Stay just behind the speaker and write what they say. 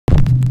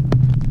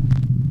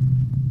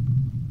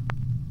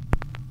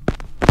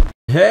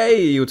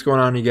Hey, what's going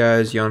on, you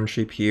guys?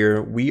 YawningSheep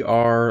here. We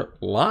are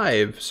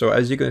live. So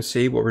as you can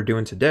see, what we're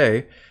doing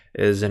today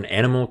is an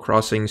Animal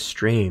Crossing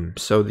stream.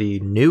 So the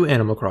new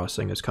Animal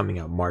Crossing is coming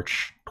out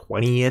March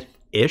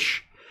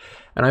 20th-ish.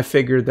 And I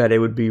figured that it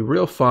would be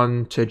real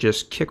fun to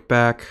just kick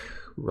back,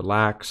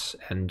 relax,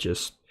 and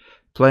just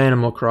play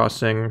Animal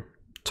Crossing,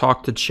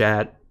 talk to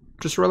chat,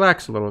 just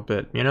relax a little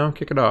bit, you know,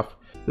 kick it off.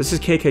 This is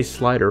KK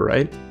Slider,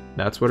 right?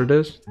 That's what it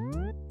is?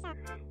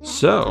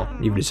 So,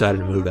 you've decided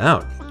to move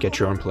out, get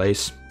your own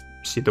place,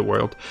 see the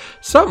world.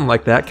 Something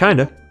like that,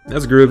 kinda.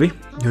 That's groovy.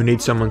 Who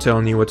needs someone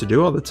telling you what to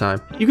do all the time?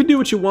 You can do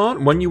what you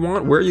want, when you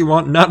want, where you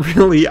want. Not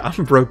really,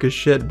 I'm broke as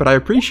shit, but I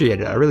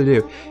appreciate it, I really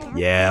do.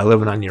 Yeah,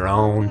 living on your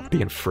own,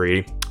 being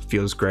free,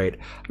 feels great.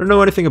 I don't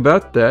know anything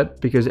about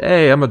that, because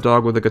A, I'm a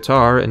dog with a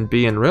guitar, and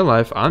B, in real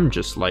life, I'm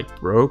just like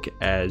broke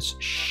as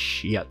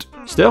shit.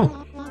 Still,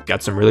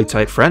 got some really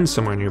tight friends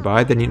somewhere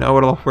nearby, then you know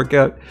it'll all work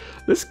out.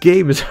 This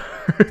game is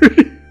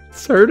hurting.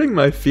 It's hurting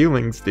my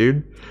feelings,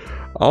 dude.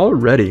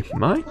 Already.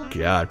 My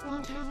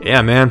god.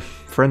 Yeah, man.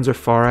 Friends are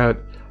far out.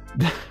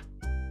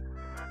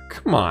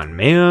 Come on,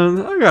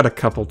 man. I got a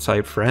couple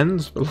tight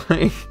friends, but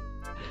like...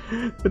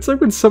 It's like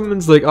when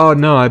someone's like, oh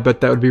no, I bet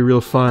that would be real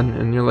fun.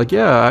 And you're like,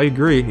 yeah, I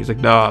agree. He's like,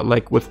 nah,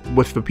 like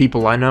with the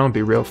people I know, it'd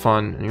be real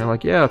fun. And you're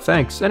like, yeah,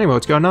 thanks. Anyway,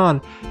 what's going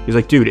on? He's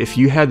like, dude, if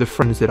you had the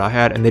friends that I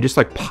had, and they just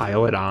like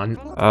pile it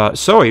on.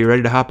 So, are you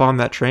ready to hop on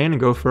that train and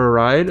go for a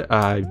ride?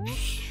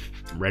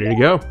 Ready to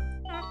go.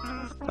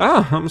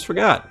 Ah, almost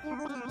forgot.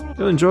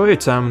 You'll enjoy your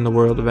time in the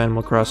world of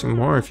Animal Crossing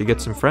more if you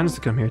get some friends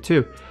to come here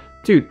too.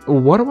 Dude,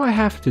 what do I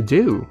have to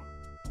do?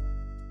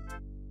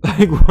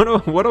 Like, what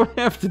do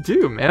I have to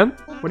do, man?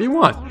 What do you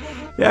want?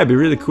 Yeah, it'd be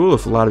really cool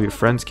if a lot of your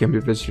friends came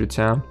to visit your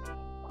town.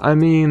 I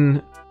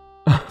mean...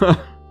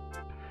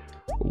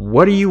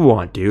 What do you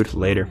want, dude?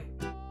 Later.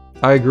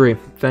 I agree.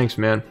 Thanks,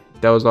 man.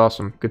 That was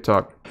awesome. Good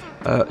talk.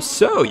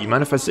 So, you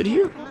mind if I sit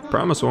here?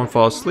 Promise I won't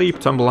fall asleep,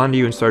 tumble onto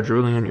you, and start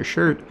drooling on your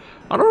shirt.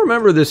 I don't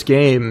remember this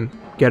game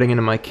getting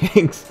into my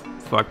kinks.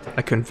 Fuck,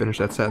 I couldn't finish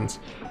that sentence.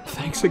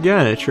 Thanks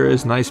again, it sure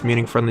is nice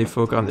meeting friendly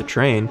folk on the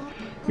train.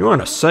 You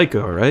aren't a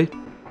psycho, right?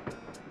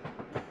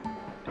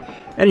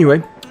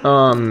 Anyway,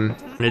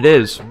 it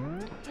is.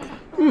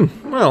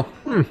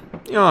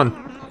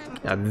 Yawn.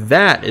 Now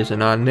that is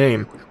an odd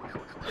name.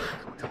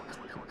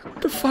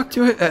 What the fuck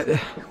do I...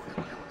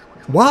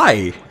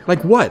 why?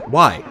 Like what?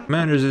 Why?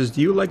 Matters is, do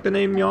you like the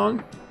name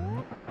Yawn?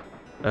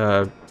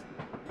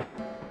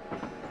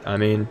 I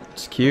mean,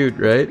 it's cute,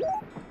 right?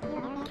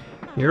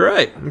 You're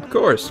right, of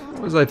course.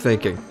 What was I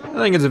thinking? I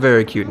think it's a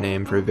very cute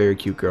name for a very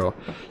cute girl.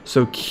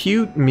 So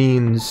cute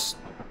means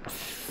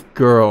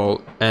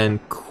girl, and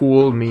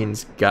cool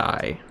means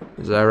guy.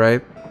 Is that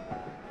right?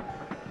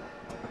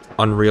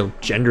 Unreal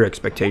gender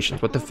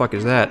expectations. What the fuck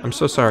is that? I'm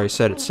so sorry I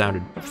said it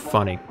sounded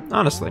funny.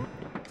 Honestly.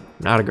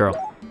 Not a girl.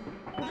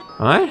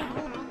 What?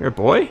 You're a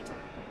boy?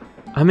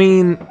 I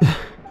mean...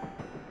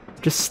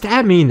 Just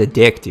stab me in the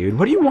dick, dude.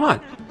 What do you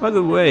want? By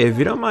the way, if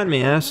you don't mind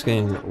me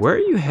asking, where are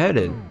you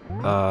headed?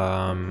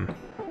 No!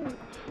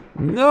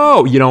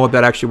 You know what?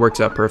 That actually works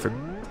out perfect.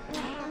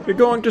 You're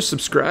going to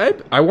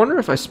subscribe? I wonder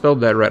if I spelled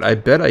that right. I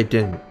bet I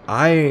didn't.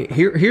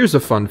 Here's a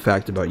fun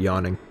fact about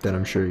Yawning that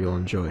I'm sure you'll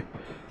enjoy.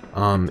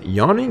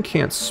 Yawning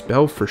can't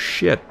spell for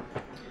shit.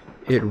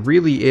 It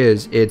really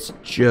is. It's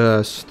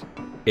just...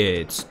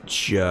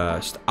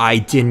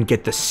 I didn't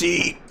get the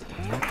C.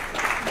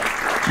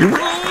 You're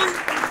wrong!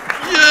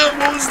 Yeah,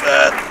 what was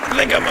that? I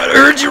think I might have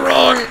heard you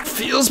wrong.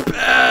 Feels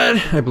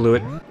bad. I blew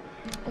it.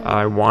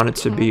 I want it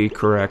to be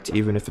correct,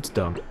 even if it's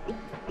dumb.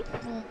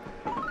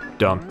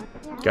 Dumb.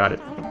 Got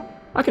it.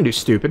 I can do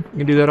stupid. I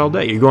can do that all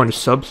day. You're going to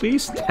sub,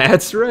 please?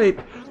 That's right.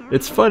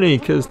 It's funny,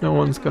 because no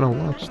one's going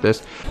to watch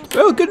this.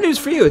 Well, good news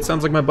for you. It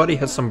sounds like my buddy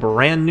has some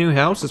brand new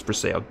houses for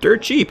sale.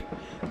 Dirt cheap.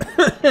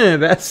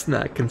 That's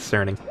not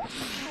concerning.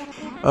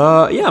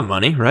 Yeah,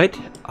 money, right?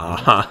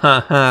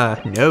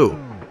 No.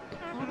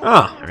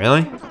 Oh,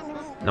 really?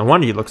 No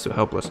wonder you look so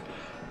helpless.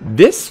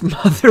 This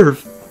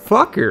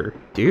motherfucker,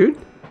 dude.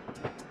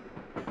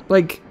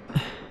 Like,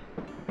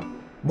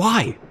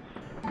 why?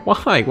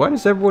 Why? Why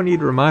does everyone need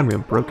to remind me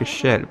I'm broke as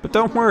shit? But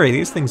don't worry,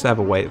 these things have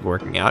a way of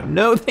working out.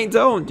 No, they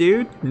don't,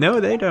 dude. No,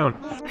 they don't.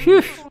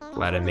 Phew.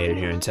 Glad I made it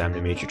here in time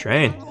to meet your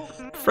train.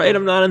 Afraid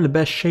I'm not in the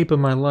best shape of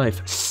my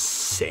life.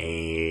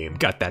 Same.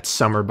 Got that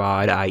summer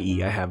bod,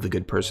 i.e. I have the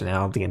good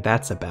personality, and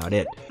that's about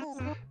it.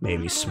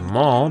 Maybe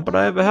small, but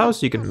I have a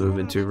house you can move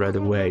into right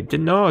away.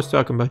 Didn't know I was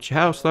talking about your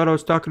house, thought I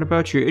was talking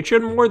about you. It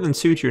should more than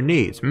suit your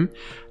needs,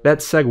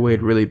 That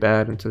segued really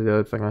bad into the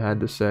other thing I had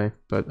to say,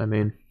 but I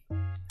mean...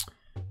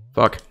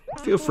 Fuck.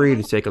 Feel free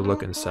to take a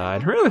look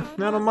inside. Really,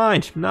 I don't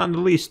mind. Not in the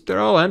least. They're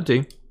all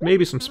empty.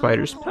 Maybe some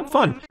spiders. Have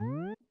fun.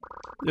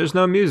 There's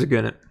no music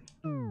in it.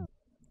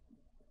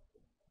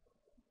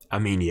 I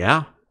mean,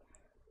 yeah.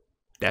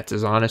 That's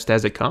as honest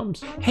as it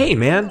comes. Hey,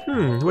 man.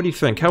 What do you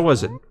think? How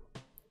was it?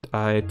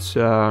 It's,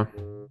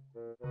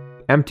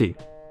 empty.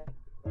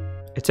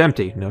 It's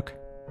empty, Nook.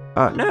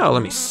 Now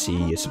let me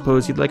see. I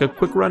suppose you'd like a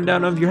quick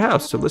rundown of your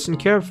house, so listen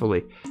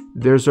carefully.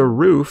 There's a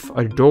roof,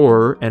 a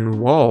door, and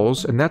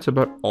walls, and that's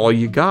about all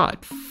you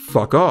got.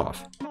 Fuck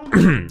off.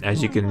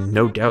 As you can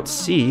no doubt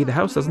see, the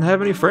house doesn't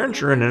have any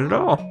furniture in it at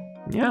all.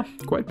 Yeah,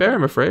 quite bare,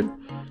 I'm afraid.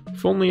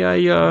 If only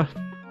I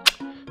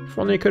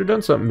could have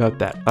done something about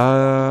that.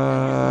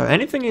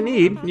 Anything you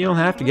need, you'll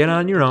have to get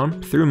on your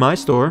own through my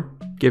store,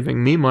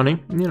 giving me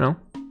money, you know,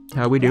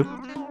 how we do.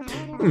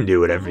 You can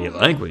do whatever you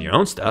like with your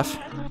own stuff,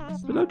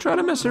 but don't try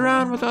to mess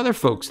around with other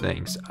folks'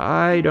 things.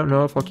 I don't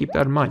know if I'll keep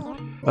that in mind.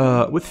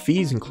 With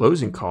fees and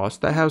closing costs,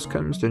 that house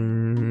comes to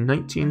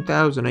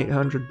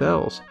 19,800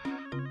 bells.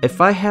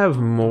 If I have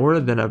more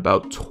than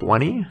about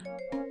 20,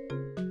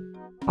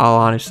 I'll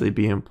honestly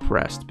be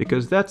impressed,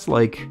 because that's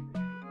like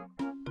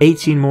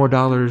 $18 more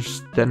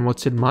than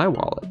what's in my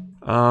wallet.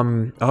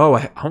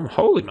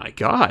 Holy my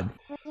god.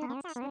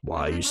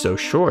 Why are you so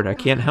short? I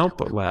can't help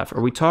but laugh.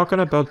 Are we talking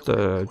about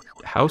the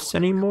house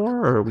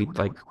anymore, or are we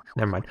like,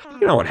 never mind.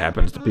 You know what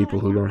happens to people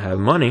who don't have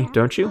money,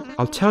 don't you?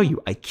 I'll tell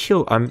you,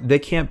 they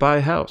can't buy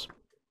a house.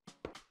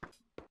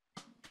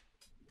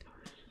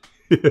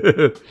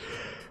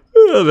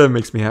 Oh, that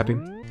makes me happy.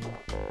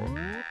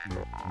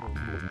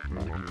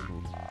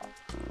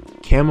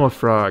 Camel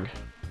Frog.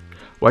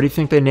 Why do you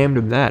think they named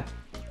him that?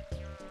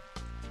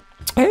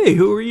 Hey,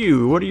 who are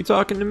you? What are you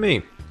talking to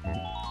me?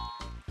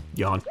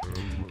 Yawn.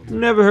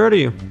 Never heard of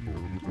you.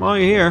 While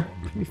you're here,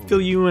 let me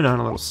fill you in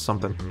on a little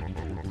something.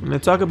 When they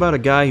talk about a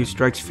guy who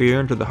strikes fear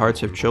into the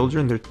hearts of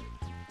children, they're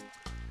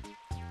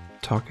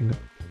talking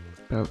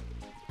about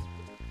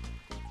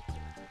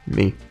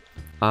me.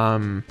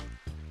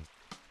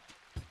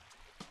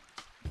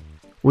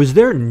 Was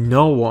there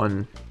no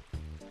one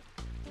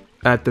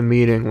at the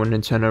meeting when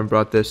Nintendo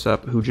brought this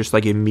up who just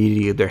like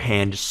immediately their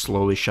hand just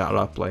slowly shot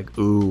up like,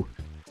 ooh,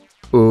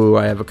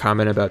 I have a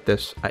comment about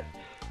this.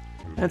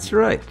 That's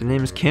right, the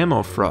name is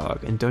Camel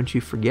Frog, and don't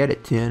you forget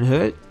it, Tin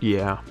Hut?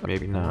 Yeah,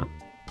 maybe not.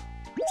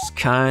 Just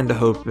kinda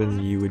hoping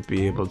you would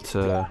be able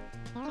to,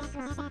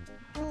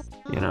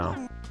 you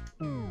know.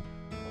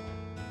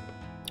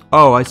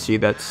 Oh, I see,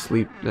 that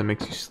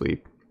makes you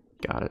sleep.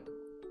 Got it.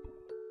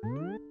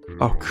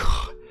 Oh,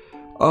 God.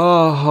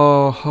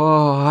 Oh,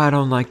 I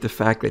don't like the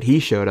fact that he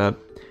showed up.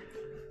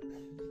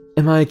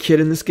 Am I a kid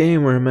in this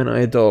game, or am I an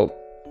adult?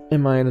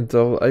 Am I an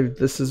adult?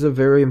 This is a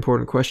very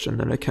important question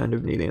that I kind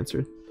of need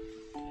answered.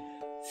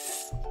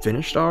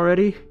 Finished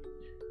already?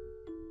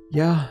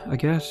 Yeah, I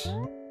guess.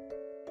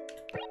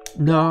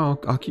 No,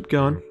 I'll keep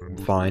going.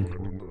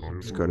 Fine.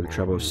 Let's go to the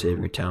trouble of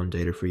saving a town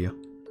data for you.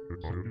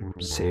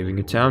 Saving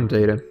a town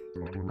data?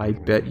 I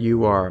bet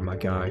you are, my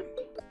guy.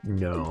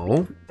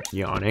 No.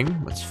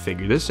 Yawning. Let's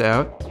figure this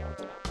out.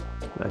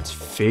 Let's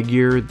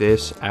figure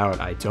this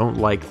out. I don't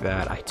like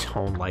that. I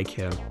don't like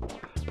him.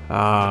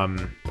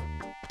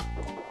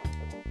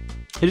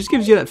 It just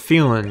gives you that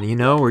feeling, you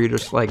know, where you're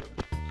just like,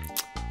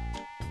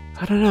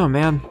 I don't know,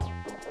 man.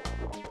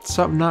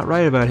 Something not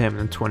right about him.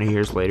 And 20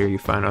 years later, you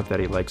find out that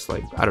he likes,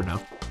 like, I don't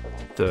know,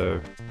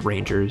 the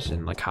Rangers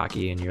and, like,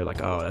 hockey, and you're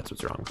like, oh, that's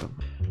what's wrong with him.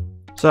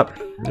 What's up?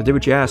 I did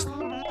what you asked.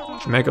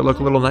 Did you make it look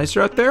a little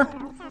nicer out there?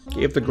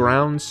 Gave the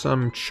ground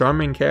some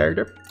charming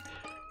character?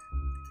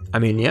 I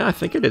mean, yeah, I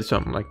think it did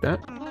something like that.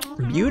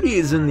 Beauty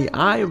is in the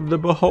eye of the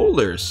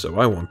beholder, so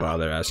I won't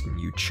bother asking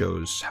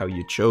how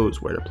you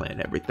chose where to plant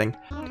everything.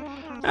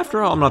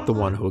 After all, I'm not the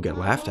one who will get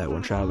laughed at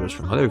when travelers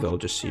from other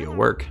villages see your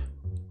work.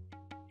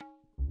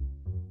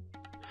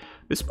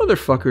 This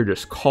motherfucker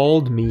just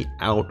called me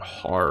out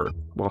hard.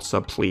 Well,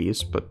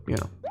 please, but, you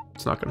know,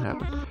 it's not gonna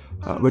happen.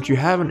 But you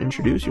haven't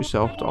introduced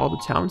yourself to all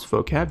the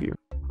townsfolk, have you?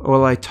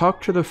 Well, I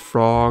talked to the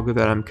frog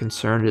that I'm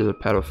concerned is a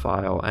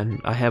pedophile, and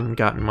I haven't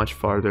gotten much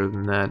farther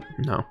than that,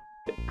 no.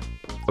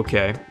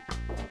 Okay.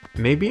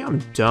 Maybe I'm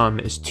dumb.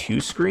 Is 2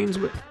 screens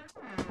with...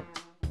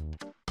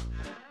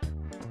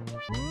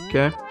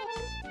 Okay.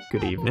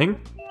 Good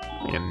evening.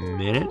 Wait a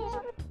minute.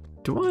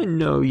 Do I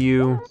know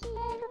you?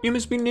 You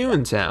must be new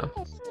in town.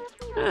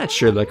 It's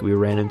sure like we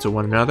ran into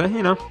one another,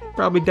 you know.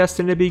 Probably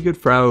destined to be good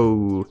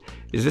frau.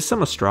 Is this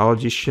some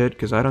astrology shit?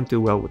 Because I don't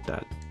do well with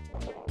that.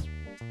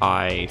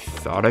 I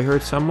thought I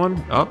heard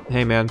someone. Oh,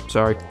 hey man,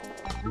 sorry.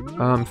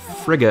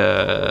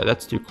 Frigga,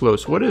 that's too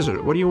close. What is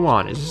it? What do you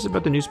want? Is this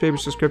about the newspaper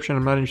subscription?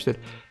 I'm not interested.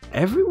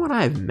 Everyone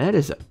I've met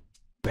is a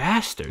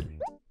bastard.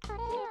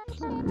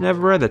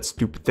 Never read that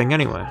stupid thing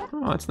anyway.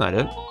 Oh, that's not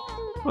it.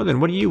 Well then,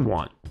 what do you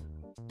want?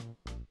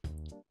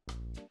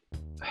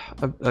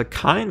 A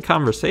kind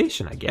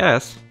conversation, I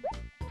guess.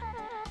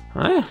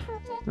 Huh?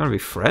 You wanna be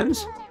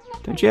friends?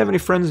 Don't you have any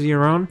friends of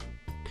your own?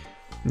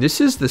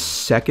 This is the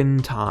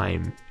second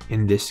time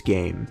in this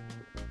game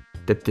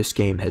that this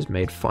game has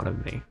made fun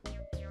of me.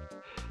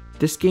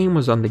 This game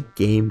was on the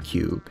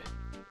GameCube.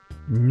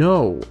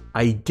 No,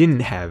 I didn't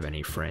have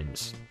any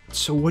friends.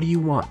 So what do you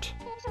want?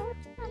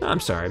 I'm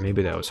sorry,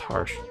 maybe that was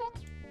harsh.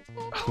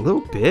 A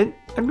little bit?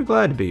 I'd be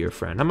glad to be your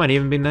friend. I might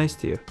even be nice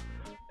to you.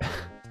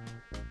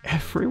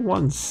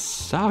 Everyone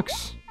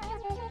sucks.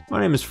 My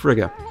name is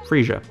Frisia.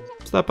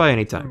 Stop by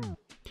anytime.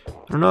 I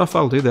don't know if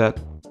I'll do that.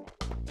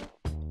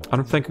 I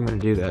don't think I'm gonna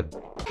do that.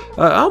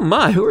 Oh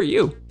my, who are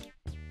you?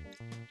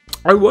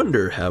 I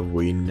wonder, have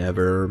we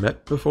never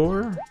met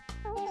before?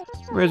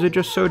 Or is it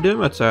just so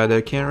dim outside that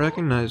I can't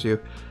recognize you?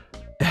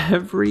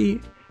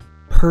 Every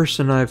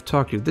person I've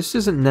talked to, this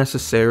isn't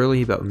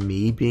necessarily about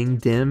me being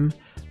dim,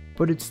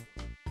 but it's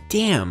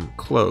damn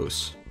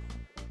close.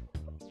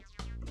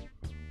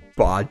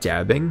 Ba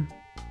dabbing?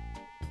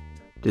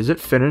 Does it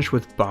finish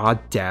with ba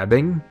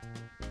dabbing?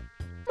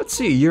 Let's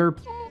see, you're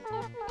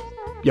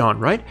Yawn,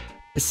 right?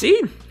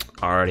 See?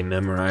 Already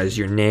memorized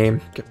your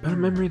name. Got better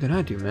memory than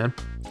I do, man.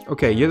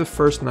 Okay, you're the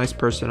first nice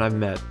person I've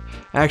met.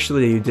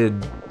 Actually, you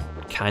did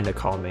kind of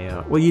call me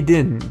out. Well, you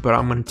didn't, but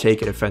I'm going to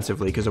take it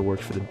offensively because it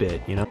worked for the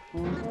bit, you know?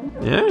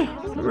 Yeah?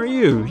 Who are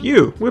you?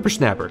 You,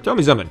 whippersnapper. Tell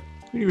me something.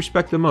 Who do you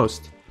respect the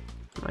most?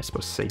 Am I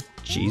supposed to say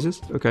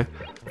Jesus? Okay.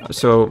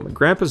 So, my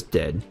grandpa's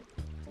dead.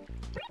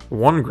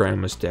 One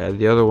grandma's dead.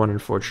 The other one,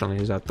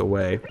 unfortunately, is out the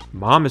way.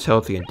 Mom is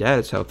healthy and dad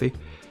is healthy.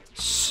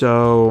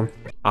 So,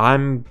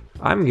 I'm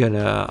gonna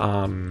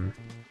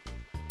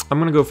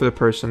go for the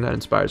person that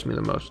inspires me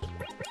the most.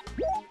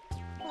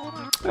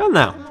 Well,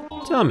 now,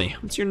 tell me,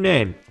 what's your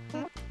name?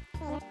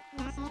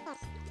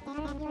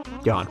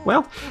 Yawn.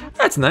 Well,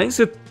 that's nice.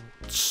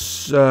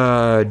 It's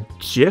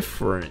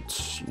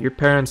different. Your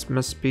parents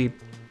must be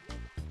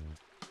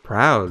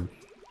proud.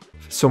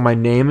 So my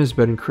name has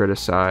been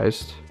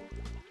criticized.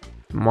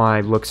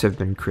 My looks have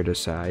been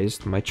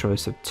criticized. My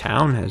choice of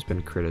town has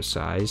been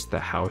criticized. The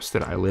house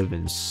that I live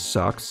in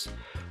sucks.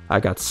 I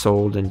got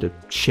sold into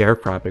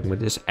sharecropping with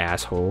this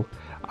asshole.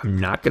 I'm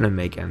not gonna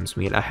make ends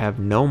meet. I have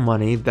no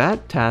money.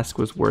 That task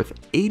was worth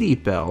 80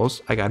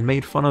 bells. I got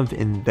made fun of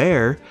in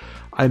there.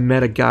 I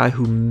met a guy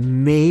who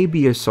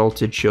maybe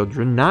assaulted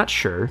children, not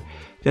sure.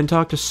 Then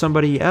talked to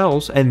somebody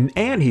else, and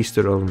he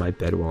stood over my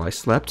bed while I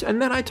slept.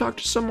 And then I talked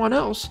to someone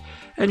else,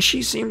 and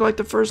she seemed like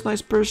the first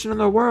nice person in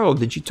the world.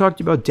 Then she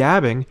talked about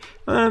dabbing,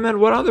 and I met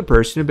one other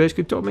person who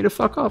basically told me to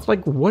fuck off.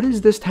 Like, what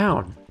is this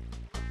town?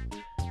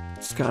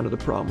 It's kind of the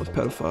problem with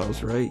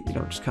pedophiles, right? You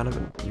don't just kind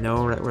of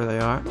know right where they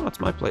are. Oh,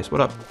 it's my place.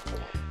 What up?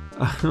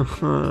 I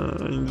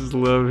just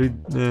love it.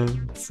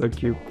 Man, it's so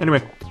cute.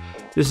 Anyway,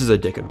 this is a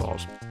dick and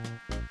balls.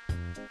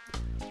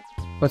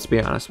 Let's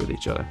be honest with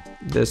each other.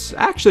 This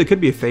actually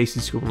could be a facey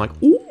scoop. I'm like,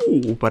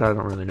 ooh, but I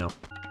don't really know.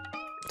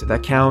 Did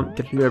that count?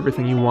 Did you do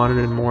everything you wanted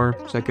and more?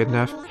 Is that good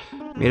enough?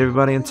 Meet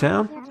everybody in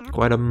town?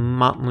 Quite a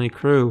motley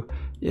crew.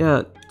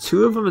 Yeah,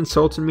 2 of them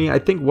insulted me. I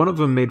think one of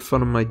them made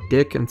fun of my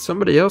dick, and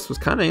somebody else was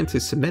kind of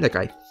anti-Semitic,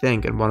 I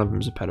think, and one of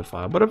them is a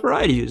pedophile. But a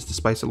variety is the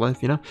spice of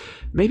life, you know?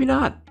 Maybe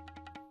not.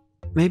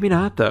 Maybe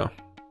not, though.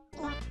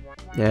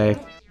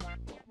 Yay.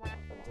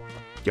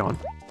 Yawn.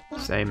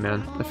 Same,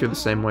 man. I feel the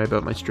same way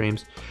about my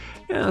streams.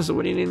 Yeah, so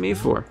what do you need me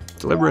for?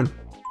 Delivering.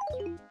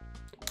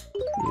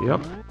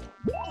 Yep.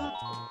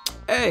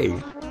 Hey!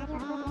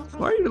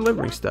 Why are you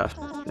delivering stuff?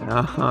 You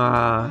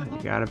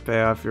gotta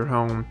pay off your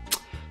home.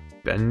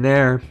 Been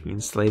there. He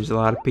enslaves a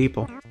lot of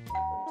people.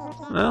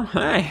 Well,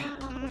 hey.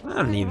 I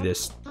don't need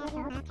this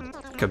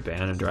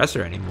cabana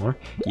dresser anymore.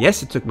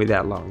 Yes, it took me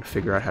that long to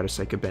figure out how to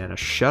say cabana.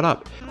 Shut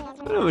up.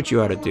 I know what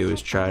you ought to do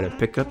is try to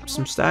pick up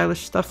some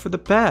stylish stuff for the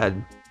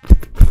pad.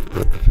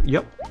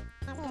 Yep.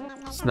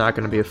 It's not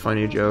going to be a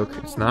funny joke.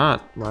 It's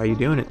not. Why are you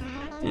doing it?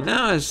 You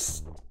know,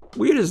 as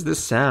weird as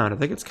this sound, I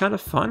think it's kind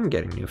of fun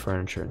getting new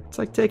furniture. It's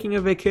like taking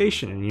a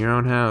vacation in your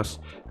own house.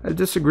 I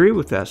disagree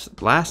with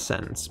that last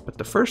sentence, but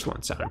the first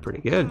one sounded pretty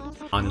good.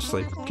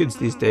 Honestly, kids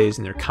these days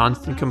and their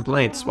constant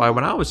complaints. Why,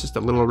 when I was just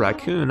a little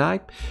raccoon,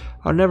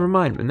 oh, never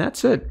mind. And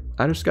that's it.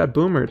 I just got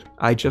boomered.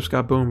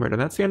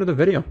 And that's the end of the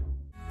video.